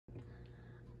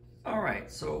All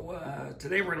right, so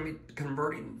today we're going to be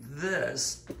converting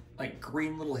this, like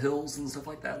green little hills and stuff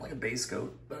like that, like a base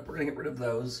coat, but we're going to get rid of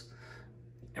those.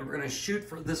 And we're going to shoot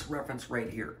for this reference right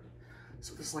here.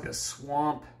 So this is like a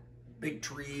swamp, big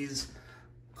trees.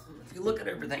 If you look at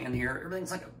everything in here, everything's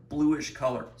like a bluish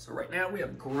color. So right now we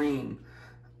have green,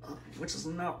 which is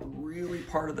not really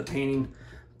part of the painting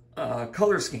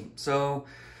color scheme. So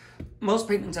most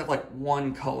paintings have like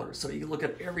one color. So you look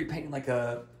at every painting like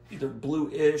a either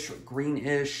blue-ish or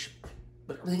green-ish,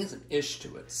 but everything has an ish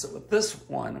to it. So with this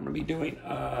one, I'm gonna be doing,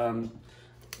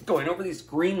 going over these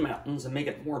green mountains and make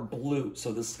it more blue.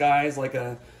 So the sky's like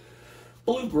a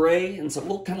blue-gray, and so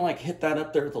we'll kind of like hit that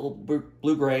up there with a little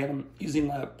blue-gray, and I'm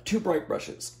using 2 bright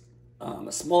brushes.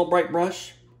 A small bright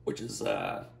brush, which is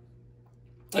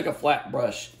like a flat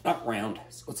brush, not round.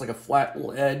 So it's like a flat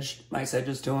little edge, nice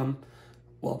edges to them.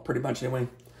 Well, pretty much anyway.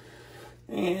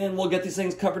 And we'll get these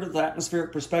things covered with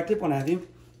atmospheric perspective, what have you.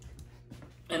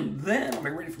 And then I'll be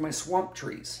ready for my swamp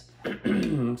trees.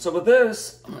 So with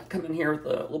this, I'm gonna come in here with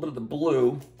a little bit of the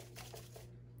blue.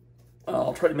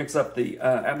 I'll try to mix up the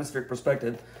atmospheric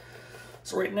perspective.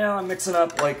 So right now I'm mixing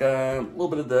up like a little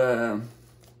bit of the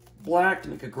black to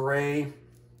make a gray,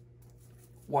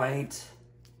 white,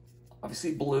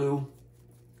 obviously blue,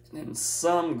 and then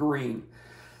some green.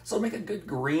 So to make a good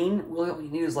green, really all you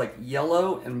need is like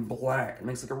yellow and black. It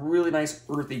makes like a really nice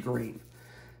earthy green.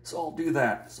 So I'll do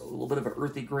that. So a little bit of an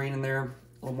earthy green in there,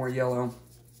 a little more yellow.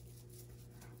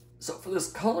 So for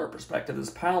this color perspective,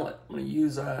 this palette, I'm going to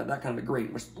use that kind of a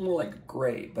green, which is more like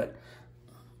gray, but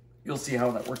you'll see how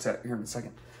that works out here in a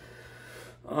second.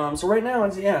 So right now,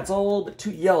 it's all a little bit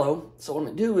too yellow. So what I'm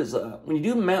going to do is, when you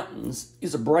do mountains,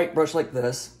 use a bright brush like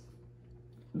this.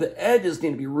 The edges need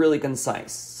to be really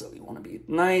concise. So you want to be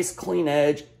nice, clean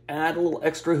edge, add a little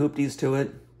extra hoopties to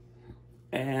it.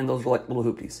 And those are like little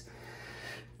hoopties.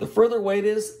 The further away it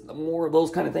is, the more of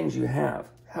those kind of things you have.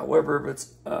 However, if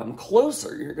it's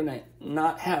closer, you're going to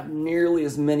not have nearly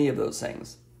as many of those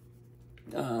things.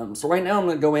 So right now I'm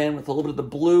going to go in with a little bit of the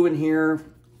blue in here.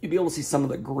 You'll be able to see some of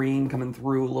the green coming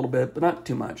through a little bit, but not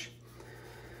too much.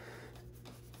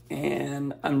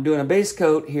 And I'm doing a base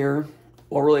coat here.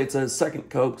 Well, really, it's a second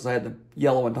coat because I had the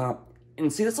yellow on top.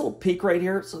 And see this little peak right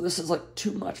here? So this is like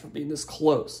too much for being this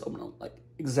close. So I'm going to like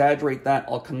exaggerate that.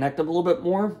 I'll connect them a little bit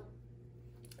more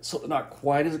so they're not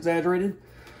quite as exaggerated.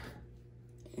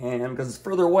 And because it's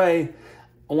further away,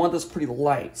 I want this pretty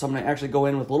light. So I'm going to actually go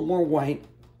in with a little more white.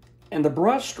 And the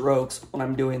brush strokes, when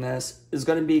I'm doing this, is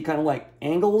going to be kind of like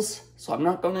angles. So I'm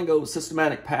not going to go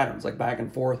systematic patterns like back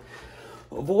and forth.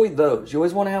 Avoid those. You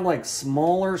always want to have like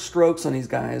smaller strokes on these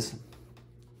guys.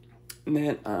 And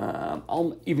then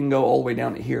I'll even go all the way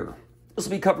down to here. This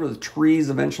will be covered with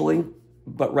trees eventually,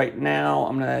 but right now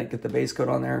I'm gonna get the base coat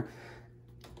on there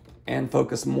and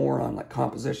focus more on like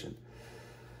composition.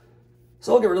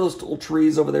 So I'll get rid of those little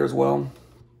trees over there as well.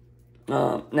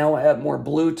 Now I'll add more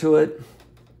blue to it.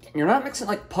 You're not mixing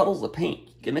like puddles of paint.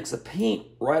 You can mix the paint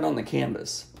right on the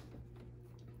canvas.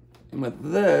 And with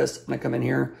this, I'm gonna come in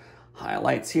here,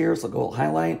 highlights here, so I'll go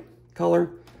highlight color.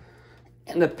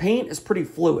 And the paint is pretty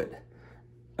fluid.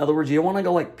 In other words, you don't want to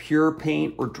go like pure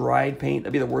paint or dried paint.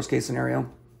 That'd be the worst case scenario.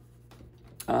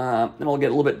 Then it'll get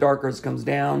a little bit darker as it comes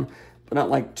down, but not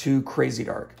like too crazy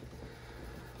dark.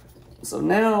 So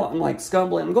now I'm like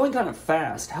scumbling. I'm going kind of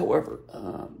fast. However,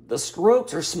 the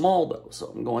strokes are small though. So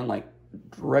I'm going like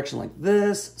direction like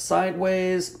this,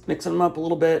 sideways, mixing them up a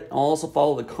little bit. I'll also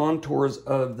follow the contours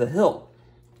of the hill.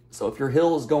 So if your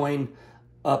hill is going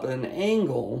up at an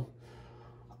angle,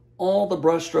 all the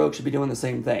brush strokes should be doing the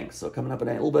same thing. So coming up at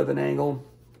a little bit of an angle,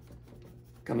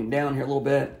 coming down here a little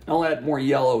bit. I'll add more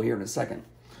yellow here in a second.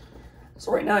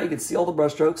 So right now you can see all the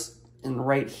brush strokes, and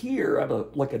right here I have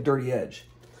like a dirty edge.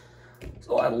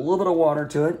 So I'll add a little bit of water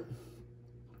to it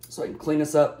so I can clean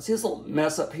this up. See this little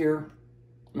mess up here?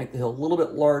 Make the hill a little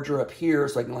bit larger up here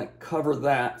so I can like cover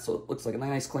that so it looks like a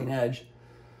nice clean edge.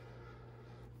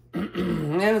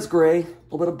 And it's gray, a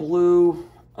little bit of blue.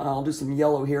 I'll do some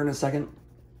yellow here in a second.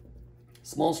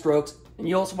 Small strokes, and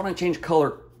you also want to change color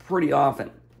pretty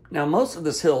often. Now, most of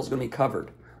this hill is going to be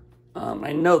covered.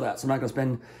 I know that, so I'm not going to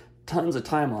spend tons of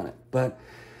time on it. But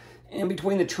in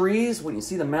between the trees, when you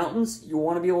see the mountains, you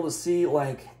want to be able to see,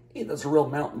 like, hey, there's a real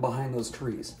mountain behind those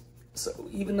trees. So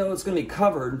even though it's going to be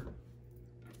covered,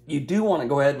 you do want to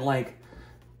go ahead and, like,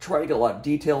 try to get a lot of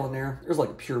detail in there. There's, like,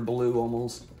 a pure blue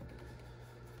almost.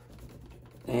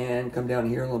 And come down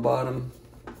here on the bottom.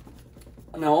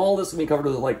 Now all this will be covered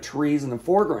with like trees in the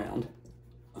foreground,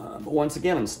 but once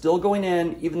again I'm still going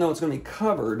in, even though it's going to be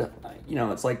covered. You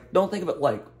know, it's like, don't think of it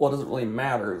like, well, it doesn't really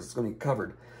matter, it's going to be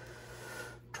covered.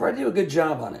 Try to do a good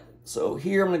job on it. So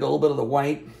here I'm going to go a little bit of the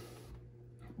white,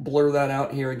 blur that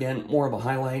out here again, more of a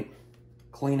highlight,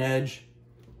 clean edge.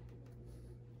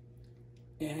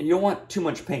 And you don't want too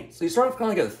much paint. So you start off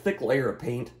kind of like a thick layer of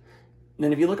paint. And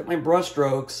then if you look at my brush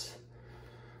strokes,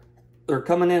 they're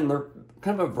coming in, they're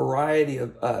kind of a variety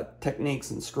of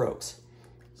techniques and strokes.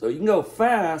 So you can go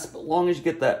fast, but as long as you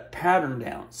get that pattern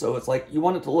down. So it's like, you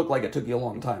want it to look like it took you a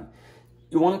long time.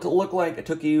 You want it to look like it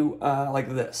took you like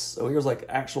this. So here's like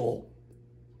actual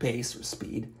pace or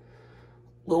speed.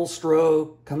 Little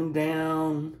stroke, coming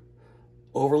down,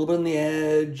 over a little bit on the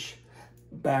edge,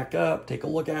 back up, take a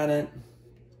look at it,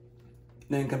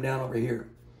 then come down over here.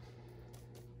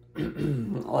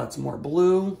 I'll add some more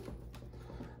blue.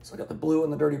 So I got the blue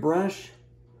on the dirty brush.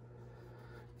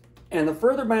 And the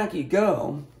further back you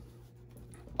go,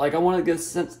 like I want to get a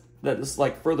sense that it's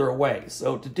like further away.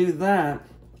 So to do that,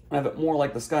 I have it more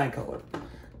like the sky color.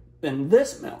 Then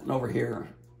this mountain over here,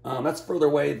 that's further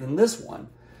away than this one.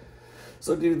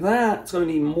 So to do that, it's going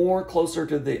to be more closer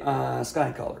to the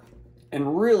sky color.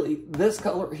 And really, this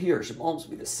color here should almost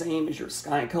be the same as your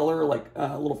sky color, like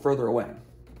a little further away.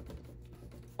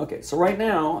 Okay, so right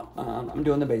now, I'm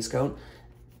doing the base coat.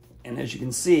 And as you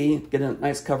can see, getting a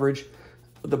nice coverage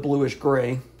of the bluish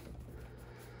gray.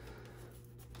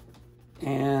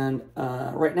 And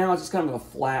right now, it's just kind of a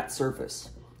flat surface.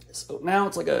 So now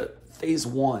it's like a phase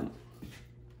one.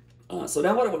 So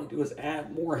now what I want to do is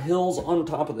add more hills on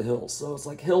top of the hills. So it's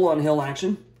like hill on hill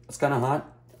action. It's kind of hot.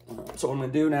 So what I'm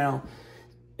going to do now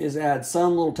is add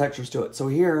some little textures to it. So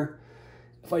here,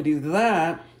 if I do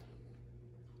that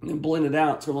and blend it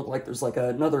out, it's going to look like there's like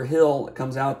another hill that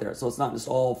comes out there. So it's not just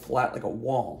all flat like a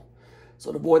wall.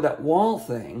 So to avoid that wall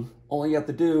thing, all you have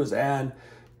to do is add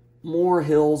more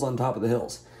hills on top of the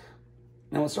hills.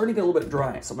 Now it's starting to get a little bit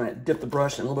dry. So I'm going to dip the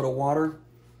brush in a little bit of water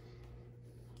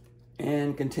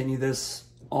and continue this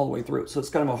all the way through. So it's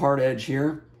kind of a hard edge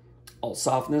here. I'll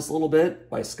soften this a little bit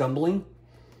by scumbling.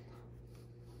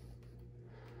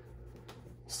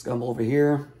 Scumble over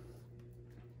here.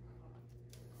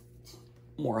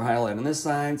 More highlight on this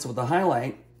side. So with the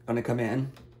highlight, I'm going to come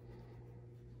in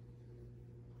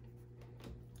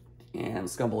and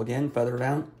scumble again, feather it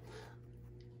out.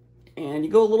 And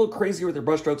you go a little crazier with your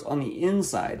brush strokes on the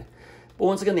inside. But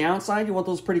once again, the outside, you want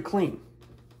those pretty clean.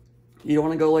 You don't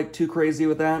want to go like too crazy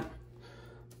with that.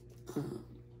 You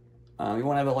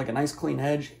want to have like a nice clean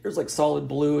edge. Here's like solid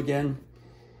blue again.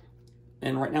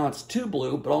 And right now it's too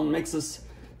blue, but I'll mix this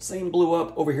same blue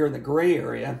up over here in the gray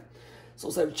area. So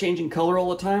instead of changing color all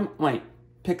the time, I might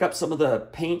pick up some of the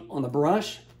paint on the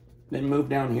brush, then move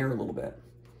down here a little bit.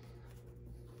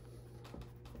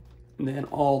 And then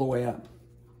all the way up.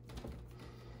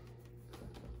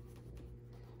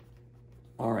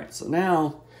 All right, so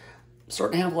now I'm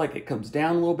starting to have like it comes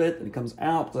down a little bit, then it comes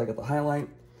out because I got the highlight.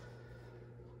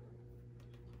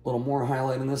 A little more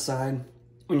highlight on this side.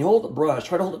 When you hold the brush,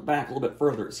 try to hold it back a little bit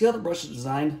further. See how the brush is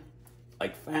designed?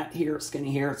 Like fat here,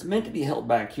 skinny here. It's meant to be held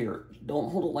back here.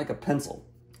 Don't hold it like a pencil,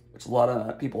 which a lot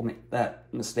of people make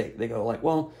that mistake. They go like,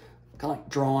 well, kind of like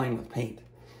drawing with paint.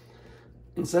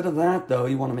 Instead of that, though,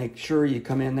 you want to make sure you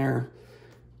come in there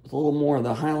with a little more of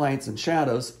the highlights and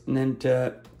shadows, and then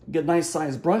to get a nice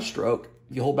sized brush stroke,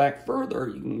 if you hold back further,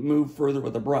 you can move further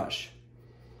with the brush.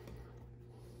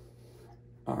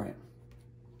 All right.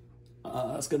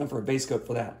 That's good enough for a base coat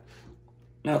for that.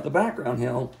 Now at the background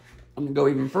hill, I'm going to go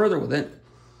even further with it.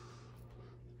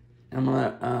 I'm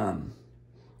going to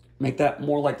make that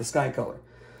more like the sky color.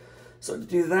 So to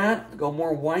do that, go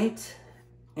more white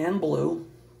and blue.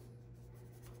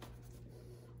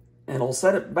 And it'll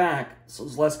set it back so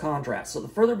there's less contrast. So the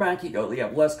further back you go, you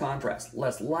have less contrast.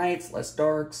 Less lights, less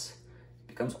darks. It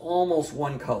becomes almost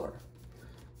one color.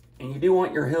 And you do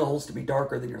want your hills to be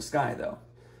darker than your sky though.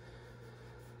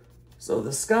 So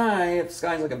the sky, if the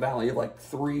sky's like a value of like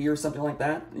 3 or something like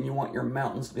that, and you want your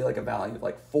mountains to be like a value of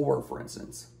like 4, for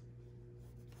instance.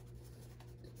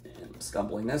 And I'm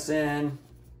scumbling this in.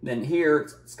 Then here,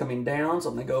 it's coming down, so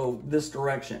I'm going to go this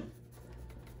direction.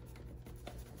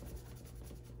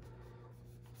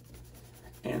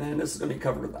 And then this is going to be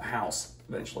covered with a house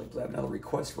eventually, because I have another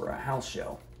request for a house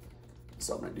shell.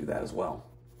 So I'm going to do that as well.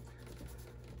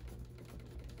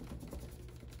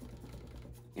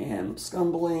 And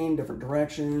scumbling, different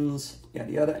directions,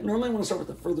 yada yada. Normally when I start with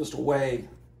the furthest away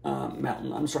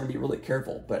mountain, I'm just trying to be really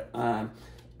careful. But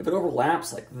if it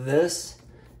overlaps like this,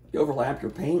 you overlap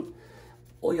your paint,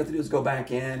 all you have to do is go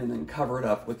back in and then cover it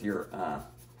up with your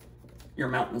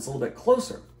mountain that's a little bit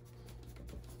closer.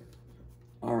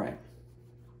 All right.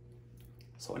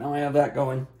 So now I have that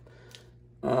going.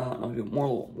 I'll do more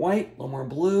little white, a little more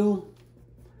blue.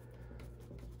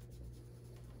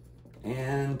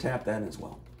 And tap that as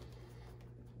well.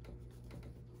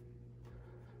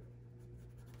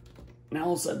 Now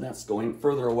all of a sudden that's going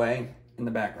further away in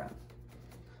the background.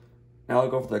 Now I'll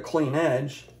go for the clean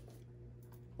edge,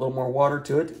 a little more water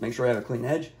to it, make sure I have a clean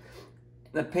edge.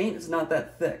 The paint is not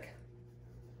that thick.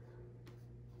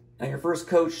 Now your first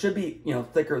coat should be,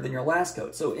 thicker than your last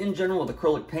coat. So in general with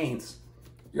acrylic paints,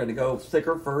 you're gonna go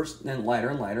thicker first, then lighter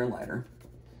and lighter and lighter.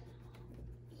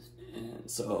 And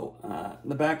so in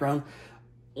the background,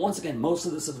 once again, most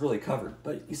of this is really covered,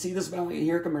 but you see this value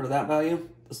here compared to that value?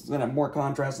 This is gonna have more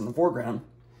contrast in the foreground.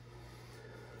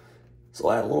 So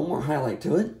I'll add a little more highlight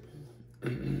to it.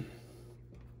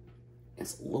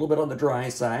 It's a little bit on the dry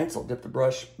side, so I'll dip the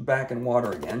brush back in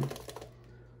water again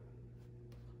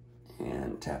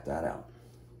and tap that out.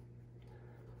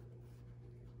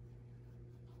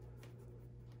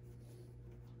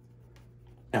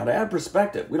 Now to add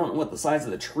perspective, we don't know what the size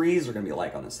of the trees are going to be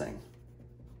like on this thing.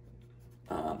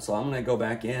 So I'm going to go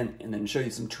back in and then show you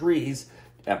some trees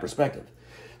to add perspective.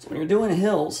 So when you're doing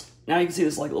hills, now you can see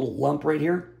this like little lump right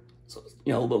here. So it's, a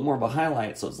little bit more of a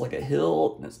highlight. So it's like a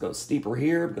hill, and it goes steeper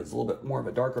here because it's a little bit more of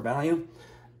a darker value.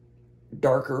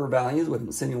 Darker values would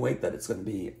insinuate that it's going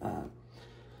to be a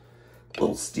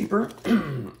little steeper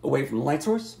away from the light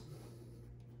source.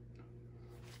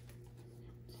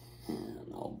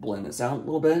 And I'll blend this out a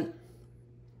little bit.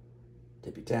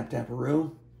 Tippy tap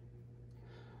taparoo.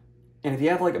 And if you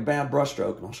have like a bad brush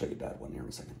stroke, and I'll show you a bad one here in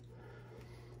a second.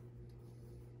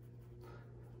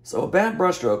 So a bad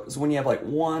brush stroke is when you have like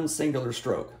one singular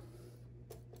stroke.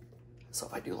 So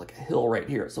if I do like a hill right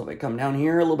here, so if I come down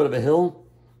here, a little bit of a hill,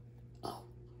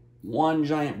 one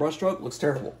giant brush stroke looks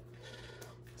terrible.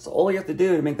 So all you have to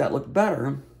do to make that look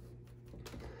better,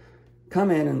 come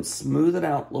in and smooth it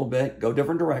out a little bit, go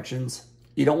different directions.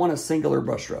 You don't want a singular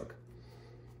brush stroke.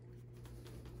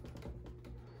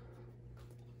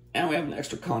 And we have an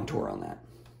extra contour on that.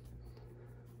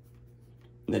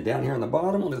 And then down here on the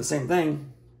bottom, we'll do the same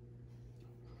thing.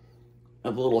 A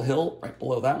little hill right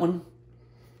below that one.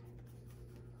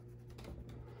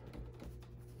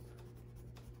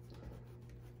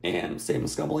 And same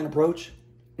scumbling approach.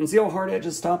 And see how hard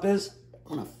edge's top is?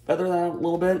 I'm gonna feather that out a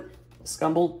little bit,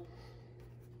 scumble.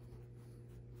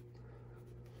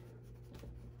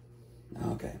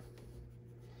 Okay.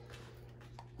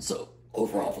 So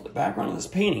overall for the background of this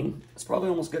painting, it's probably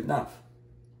almost good enough.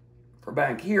 For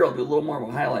back here, I'll do a little more of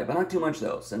a highlight, but not too much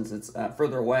though, since it's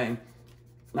further away.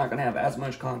 Not going to have as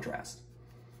much contrast.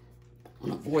 I'm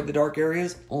going to avoid the dark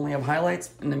areas, only have highlights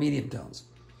in the medium tones.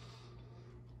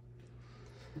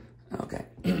 Okay,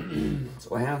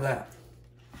 so I have that.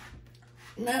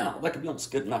 Now, that could be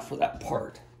almost good enough for that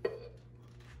part.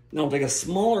 Now I'll take a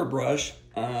smaller brush,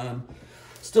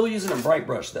 still using a bright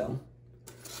brush though.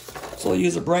 So I'll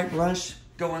use a bright brush,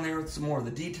 go in there with some more of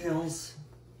the details.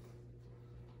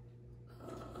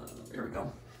 There we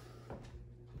go.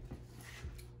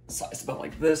 Size about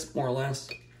like this, more or less.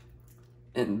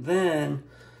 And then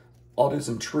I'll do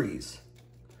some trees.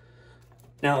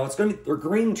 Now it's going to be, they're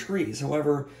green trees.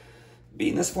 However,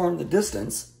 being this far in the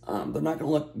distance, they're not going to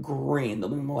look green. They'll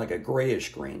be more like a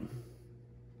grayish green.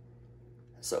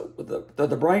 So with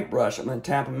the bright brush, I'm going to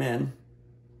tap them in.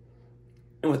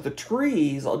 And with the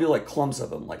trees, I'll do like clumps of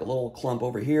them, like a little clump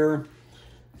over here,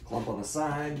 clump on the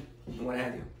side, and what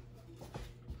have you.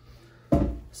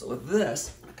 So with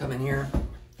this, I come in here,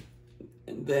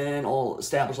 and then I'll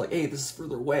establish like, hey, this is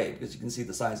further away because you can see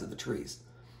the size of the trees.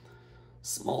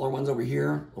 Smaller ones over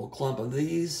here, a little clump of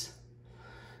these.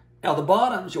 Now the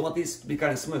bottoms, you want these to be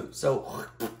kind of smooth. So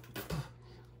I'm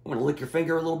gonna lick your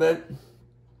finger a little bit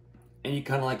and you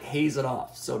kind of like haze it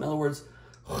off. So in other words,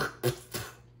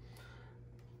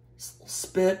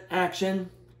 spit action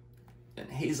and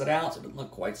haze it out so it doesn't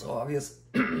look quite so obvious.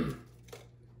 And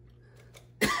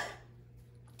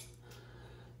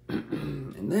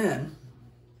then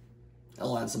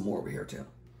I'll add some more over here too.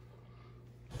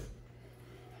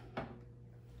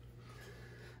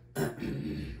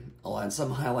 I'll add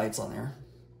some highlights on there.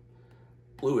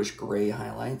 Bluish gray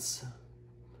highlights.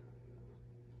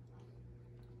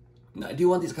 Now, I do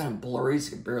want these kind of blurry so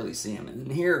you can barely see them. And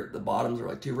in here, the bottoms are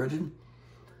like too rigid.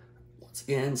 Once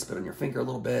again, spit on your finger a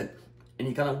little bit. And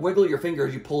you kind of wiggle your finger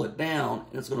as you pull it down,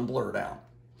 and it's going to blur it out.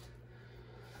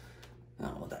 I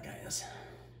don't know what that guy is.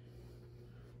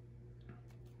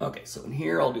 Okay, so in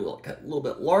here, I'll do like a little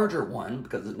bit larger one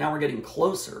because now we're getting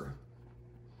closer.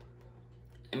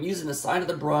 I'm using the side of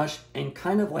the brush and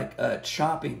kind of like a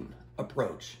chopping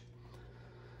approach.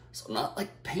 So I'm not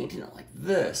like painting it like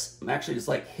this. I'm actually just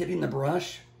like hitting the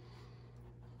brush.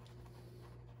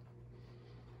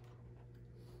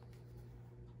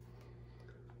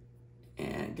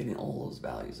 And getting all those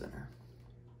values in there.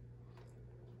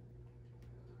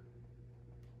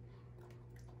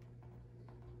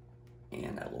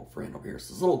 and that little friend over here.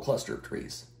 So it's a little cluster of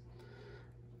trees.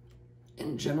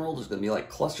 In general, there's going to be like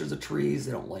clusters of trees.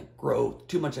 They don't like grow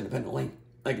too much independently.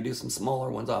 I can do some smaller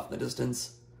ones off in the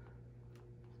distance.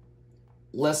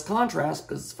 Less contrast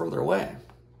because it's further away.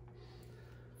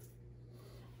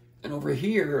 And over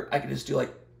here, I can just do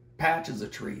like patches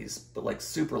of trees, but like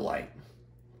super light.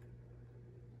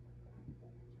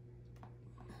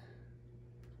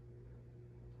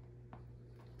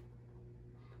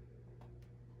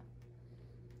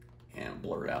 And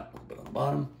blur it out a little bit on the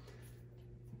bottom.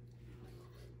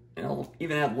 And I'll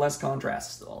even add less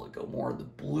contrast, so I'll go more of the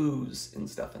blues and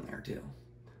stuff in there too.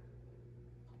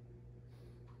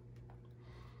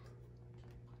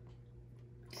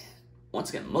 Once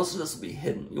again, most of this will be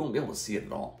hidden. You won't be able to see it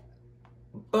at all.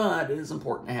 But it is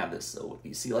important to have this. So if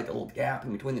you see like a little gap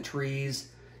in between the trees,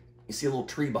 you see a little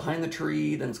tree behind the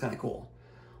tree, then it's kind of cool.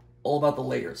 All about the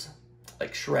layers,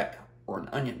 like Shrek or an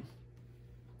onion.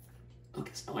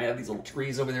 Okay, so now I have these little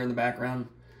trees over there in the background.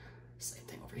 Same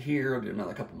thing over here. I'll do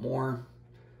another couple more.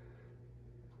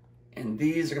 And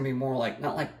these are going to be more like,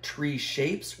 not like tree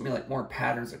shapes, going to be like more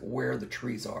patterns, like where the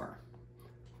trees are.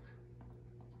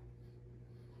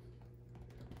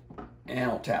 And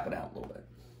I'll tap it out a little bit.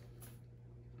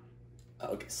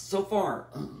 Okay, so far,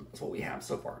 that's what we have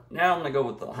so far. Now I'm going to go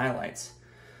with the highlights.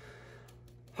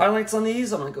 Highlights on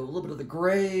these, I'm going to go a little bit of the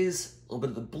grays, a little bit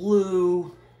of the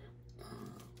blue,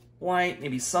 white,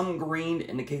 maybe some green to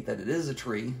indicate that it is a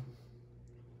tree.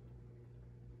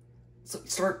 So you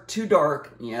start too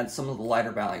dark, and you add some of the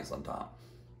lighter values on top.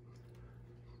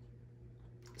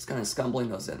 Just kind of scumbling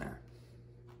those in there.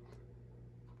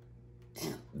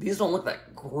 And these don't look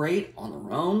that great on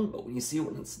their own, but when you see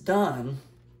when it's done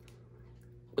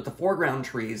with the foreground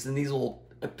trees, then these will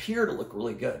appear to look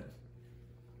really good.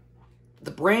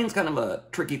 The brain's kind of a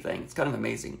tricky thing. It's kind of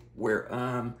amazing. Where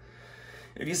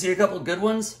if you see a couple of good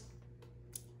ones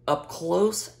up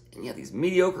close, and you have these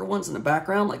mediocre ones in the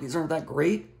background, like these aren't that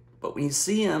great, but when you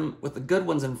see them with the good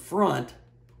ones in front,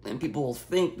 then people will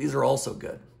think these are also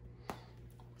good.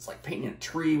 It's like painting a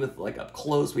tree with like up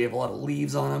close, we have a lot of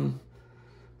leaves on them.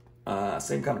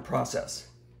 Same kind of process.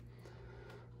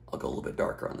 I'll go a little bit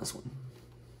darker on this one.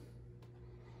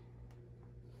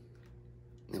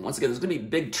 And once again, there's going to be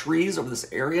big trees over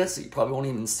this area, so you probably won't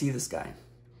even see this guy.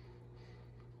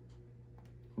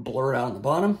 Blur it out on the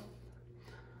bottom.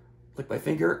 Click my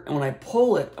finger, and when I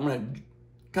pull it, I'm going to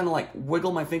kind of like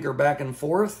wiggle my finger back and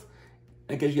forth.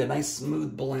 And it gives you a nice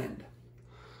smooth blend.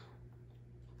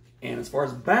 And as far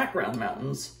as background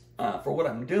mountains, for what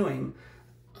I'm doing,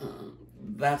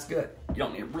 that's good. You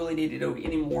don't really need to do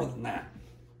any more than that.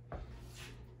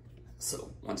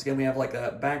 So once again, we have like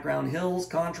a background hills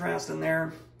contrast in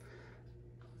there.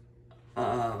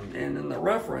 And in the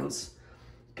reference,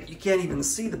 you can't even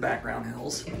see the background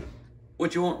hills,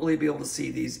 which you won't really be able to see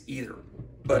these either.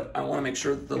 But I want to make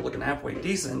sure that they're looking halfway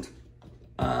decent,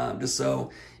 just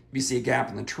so if you see a gap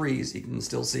in the trees, you can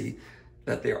still see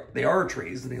that they are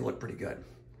trees and they look pretty good.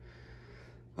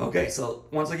 Okay, so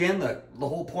once again, the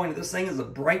whole point of this thing is a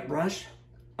bright brush,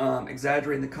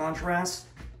 exaggerating the contrast,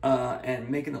 and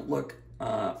making it look,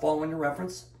 following your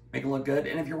reference, make it look good.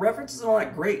 And if your reference isn't all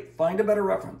that great, find a better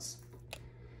reference.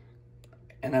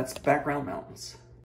 And that's background mountains.